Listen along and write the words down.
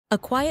A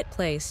Quiet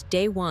Place,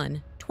 Day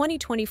 1,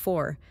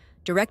 2024,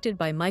 directed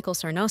by Michael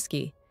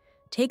Sarnoski,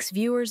 takes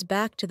viewers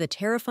back to the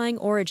terrifying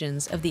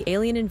origins of the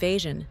alien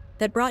invasion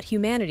that brought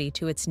humanity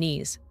to its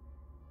knees.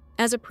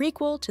 As a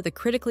prequel to the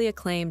critically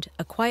acclaimed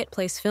A Quiet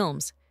Place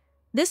films,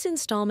 this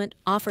installment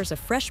offers a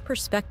fresh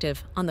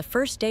perspective on the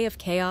first day of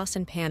chaos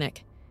and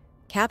panic,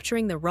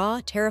 capturing the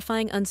raw,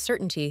 terrifying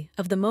uncertainty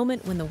of the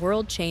moment when the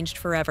world changed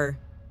forever.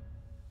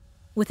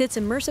 With its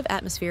immersive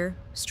atmosphere,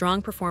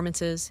 strong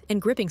performances, and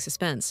gripping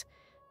suspense,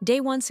 Day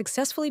 1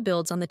 successfully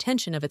builds on the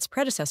tension of its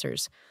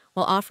predecessors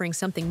while offering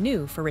something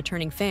new for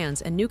returning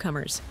fans and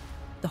newcomers.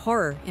 The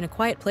horror in A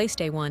Quiet Place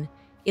Day 1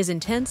 is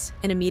intense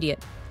and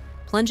immediate,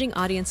 plunging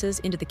audiences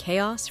into the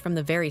chaos from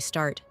the very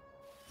start.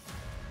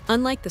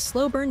 Unlike the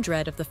slow-burn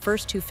dread of the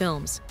first two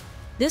films,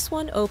 this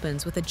one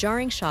opens with a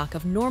jarring shock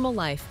of normal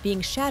life being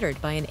shattered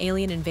by an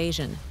alien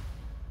invasion.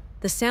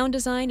 The sound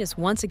design is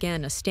once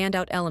again a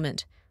standout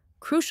element,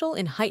 crucial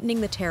in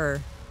heightening the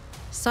terror.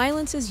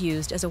 Silence is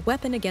used as a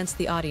weapon against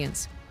the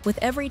audience, with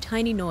every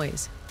tiny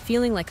noise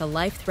feeling like a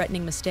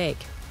life-threatening mistake.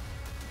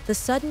 The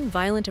sudden,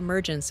 violent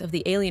emergence of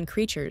the alien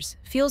creatures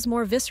feels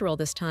more visceral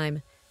this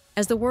time,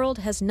 as the world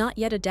has not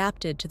yet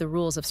adapted to the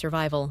rules of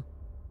survival.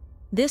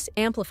 This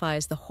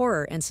amplifies the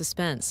horror and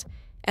suspense,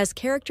 as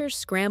characters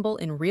scramble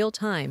in real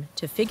time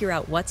to figure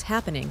out what's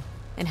happening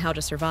and how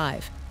to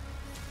survive.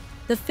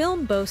 The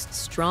film boasts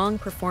strong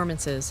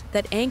performances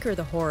that anchor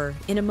the horror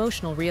in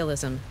emotional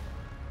realism.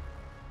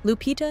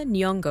 Lupita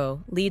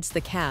Nyong'o leads the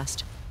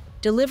cast,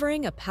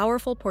 delivering a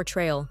powerful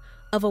portrayal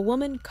of a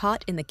woman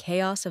caught in the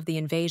chaos of the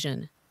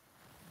invasion.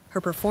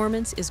 Her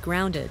performance is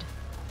grounded,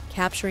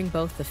 capturing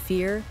both the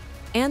fear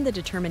and the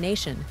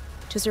determination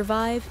to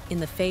survive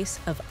in the face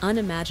of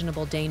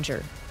unimaginable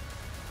danger.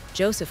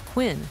 Joseph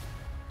Quinn,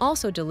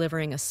 also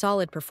delivering a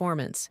solid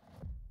performance,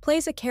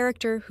 plays a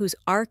character whose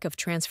arc of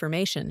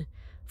transformation,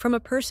 from a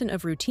person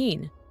of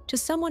routine to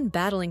someone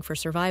battling for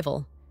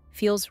survival,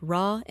 feels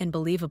raw and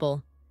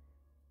believable.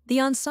 The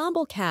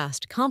ensemble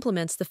cast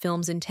complements the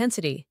film's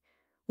intensity,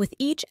 with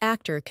each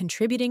actor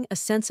contributing a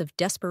sense of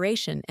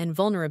desperation and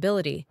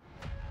vulnerability,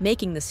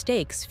 making the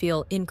stakes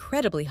feel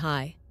incredibly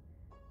high.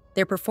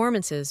 Their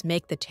performances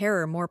make the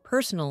terror more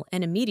personal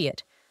and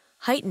immediate,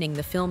 heightening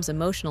the film's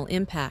emotional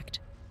impact.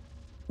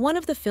 One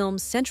of the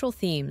film's central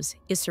themes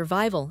is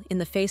survival in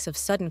the face of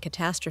sudden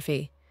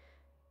catastrophe.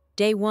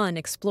 Day 1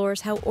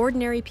 explores how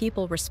ordinary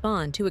people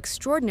respond to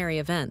extraordinary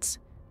events,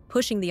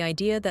 pushing the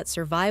idea that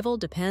survival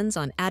depends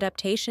on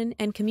adaptation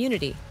and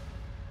community.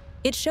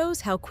 It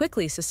shows how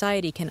quickly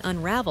society can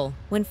unravel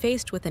when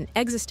faced with an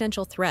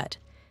existential threat,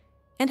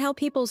 and how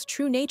people's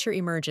true nature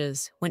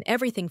emerges when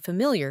everything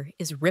familiar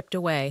is ripped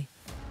away.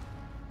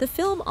 The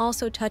film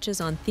also touches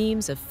on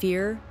themes of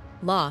fear,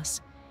 loss,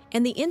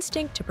 and the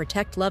instinct to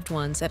protect loved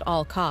ones at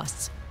all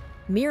costs,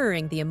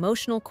 mirroring the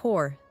emotional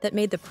core that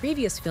made the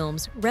previous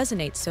films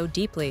resonate so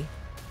deeply.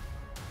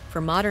 For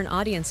modern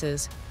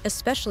audiences,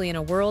 especially in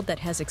a world that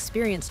has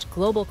experienced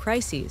global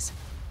crises,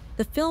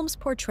 the film's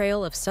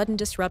portrayal of sudden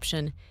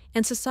disruption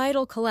and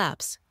societal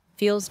collapse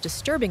feels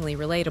disturbingly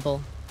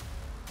relatable.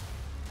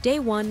 Day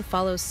 1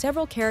 follows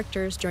several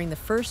characters during the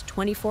first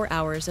 24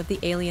 hours of the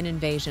alien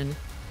invasion,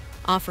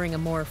 offering a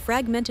more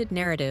fragmented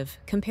narrative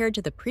compared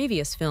to the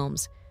previous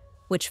films,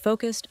 which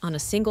focused on a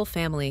single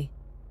family.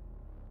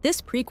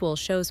 This prequel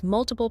shows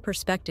multiple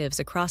perspectives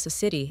across a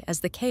city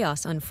as the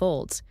chaos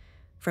unfolds,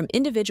 from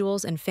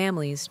individuals and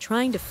families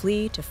trying to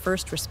flee to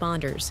first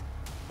responders,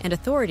 and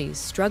authorities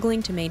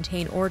struggling to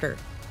maintain order.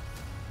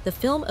 The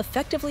film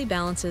effectively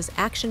balances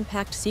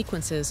action-packed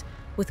sequences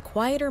with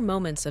quieter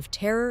moments of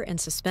terror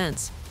and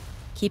suspense,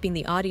 keeping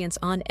the audience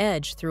on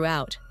edge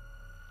throughout.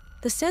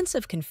 The sense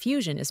of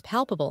confusion is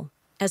palpable,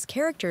 as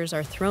characters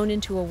are thrown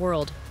into a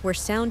world where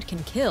sound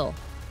can kill,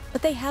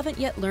 but they haven't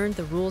yet learned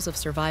the rules of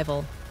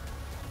survival.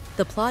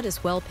 The plot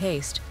is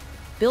well-paced,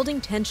 building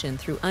tension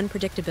through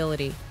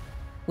unpredictability,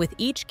 with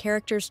each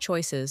character's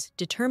choices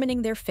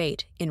determining their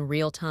fate in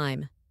real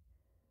time.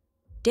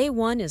 Day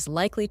 1 is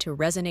likely to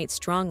resonate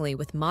strongly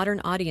with modern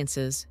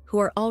audiences who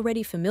are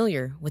already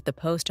familiar with the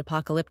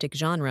post-apocalyptic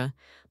genre,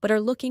 but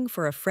are looking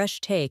for a fresh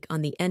take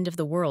on the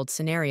end-of-the-world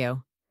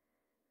scenario.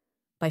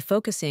 By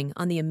focusing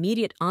on the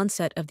immediate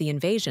onset of the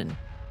invasion,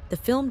 the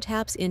film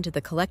taps into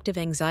the collective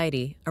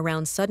anxiety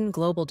around sudden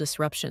global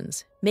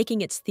disruptions,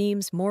 making its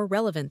themes more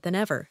relevant than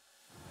ever.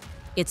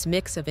 Its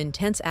mix of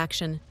intense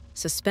action,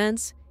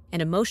 suspense,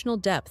 and emotional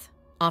depth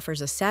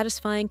offers a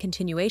satisfying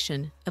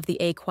continuation of the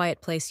A Quiet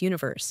Place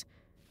universe,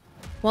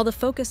 while the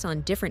focus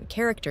on different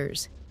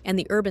characters and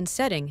the urban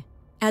setting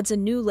adds a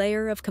new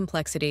layer of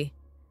complexity.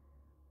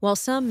 While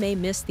some may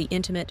miss the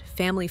intimate,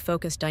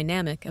 family-focused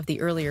dynamic of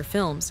the earlier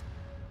films,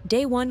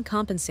 Day 1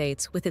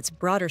 compensates with its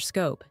broader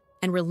scope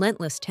and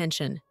relentless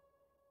tension.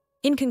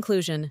 In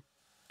conclusion,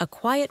 A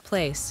Quiet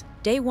Place,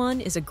 Day 1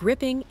 is a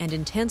gripping and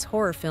intense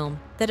horror film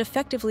that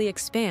effectively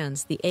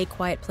expands the A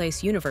Quiet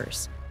Place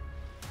universe.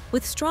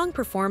 With strong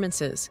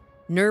performances,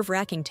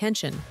 nerve-wracking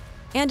tension,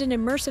 and an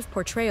immersive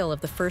portrayal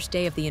of the first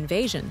day of the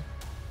invasion,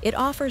 it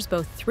offers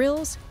both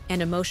thrills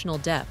and emotional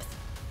depth.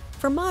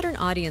 For modern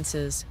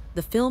audiences,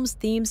 the film's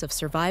themes of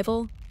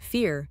survival,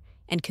 fear,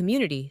 and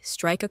community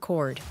strike a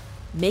chord,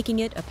 making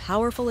it a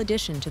powerful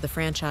addition to the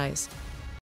franchise.